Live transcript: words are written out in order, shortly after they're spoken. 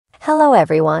Hello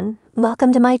everyone,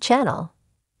 welcome to my channel.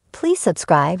 Please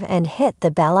subscribe and hit the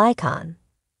bell icon.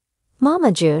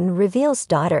 Mama June reveals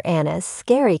daughter Anna's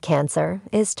scary cancer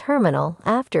is terminal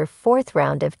after 4th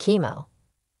round of chemo.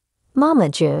 Mama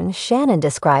June Shannon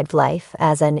described life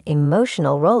as an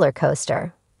emotional roller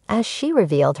coaster as she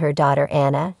revealed her daughter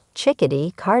Anna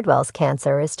Chickadee Cardwell's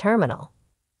cancer is terminal.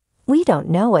 We don't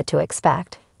know what to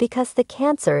expect because the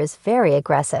cancer is very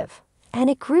aggressive, and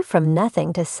it grew from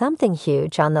nothing to something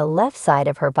huge on the left side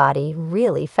of her body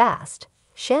really fast,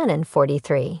 Shannon,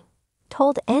 43,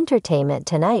 told Entertainment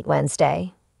Tonight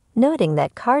Wednesday, noting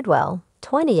that Cardwell,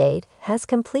 28, has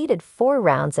completed 4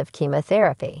 rounds of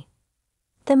chemotherapy.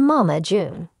 The Mama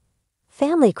June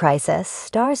Family Crisis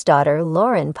star's daughter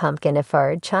Lauren Pumpkin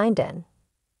Efford chimed in.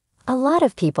 A lot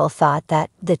of people thought that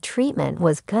the treatment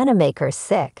was gonna make her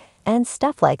sick and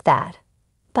stuff like that,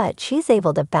 but she's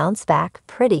able to bounce back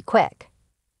pretty quick.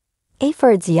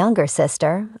 Efford's younger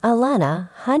sister, Alana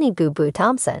Honey Boo Boo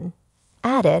Thompson,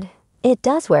 added, "It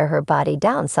does wear her body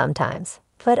down sometimes,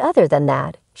 but other than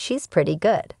that, she's pretty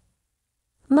good."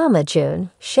 Mama June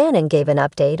Shannon gave an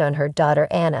update on her daughter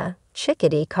Anna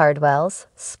Chickadee Cardwell's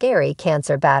scary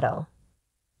cancer battle.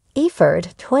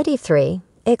 Efford, 23,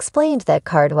 explained that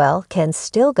Cardwell can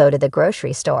still go to the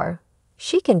grocery store,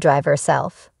 she can drive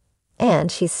herself,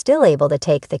 and she's still able to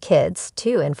take the kids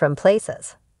to and from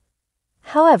places.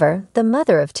 However, the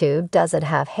mother of two doesn't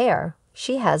have hair,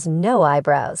 she has no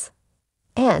eyebrows,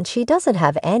 and she doesn't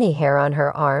have any hair on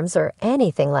her arms or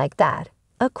anything like that,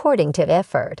 according to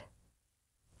Efford.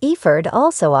 Efford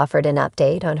also offered an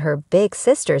update on her big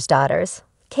sister's daughters,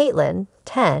 Caitlin,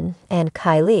 10, and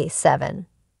Kylie, 7.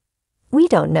 "We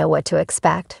don't know what to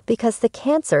expect because the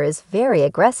cancer is very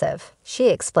aggressive," she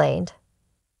explained.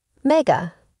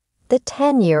 Mega, the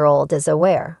 10-year-old, is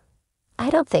aware. "I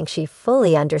don't think she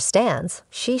fully understands,"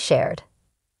 she shared.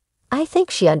 "I think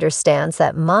she understands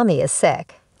that Mommy is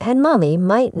sick, and Mommy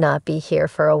might not be here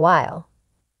for a while.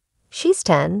 She's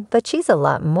 10, but she's a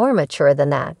lot more mature than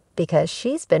that because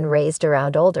she's been raised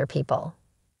around older people."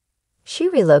 She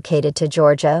relocated to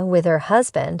Georgia with her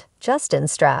husband, Justin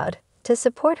Stroud, to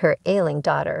support her ailing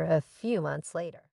daughter a few months later.